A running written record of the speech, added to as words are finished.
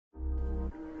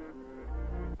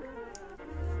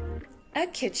A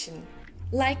kitchen,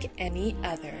 like any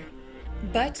other,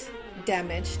 but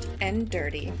damaged and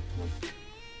dirty.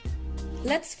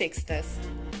 Let's fix this.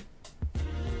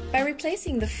 By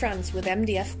replacing the fronts with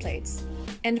MDF plates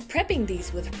and prepping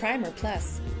these with Primer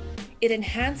Plus, it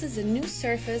enhances a new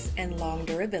surface and long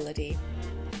durability.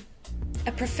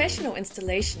 A professional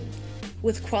installation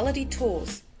with quality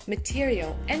tools,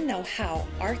 material and know-how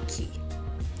are key.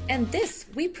 And this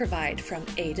we provide from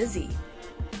A to Z.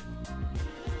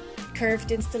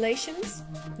 Curved installations?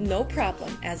 No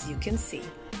problem, as you can see.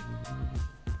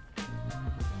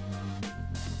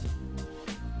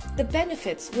 The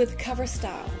benefits with Cover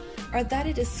Styl are that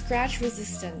it is scratch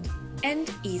resistant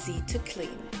and easy to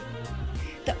clean.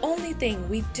 The only thing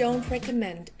we don't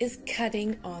recommend is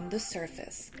cutting on the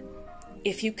surface.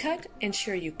 If you cut,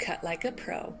 ensure you cut like a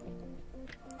pro.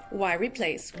 Why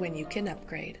replace when you can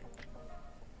upgrade?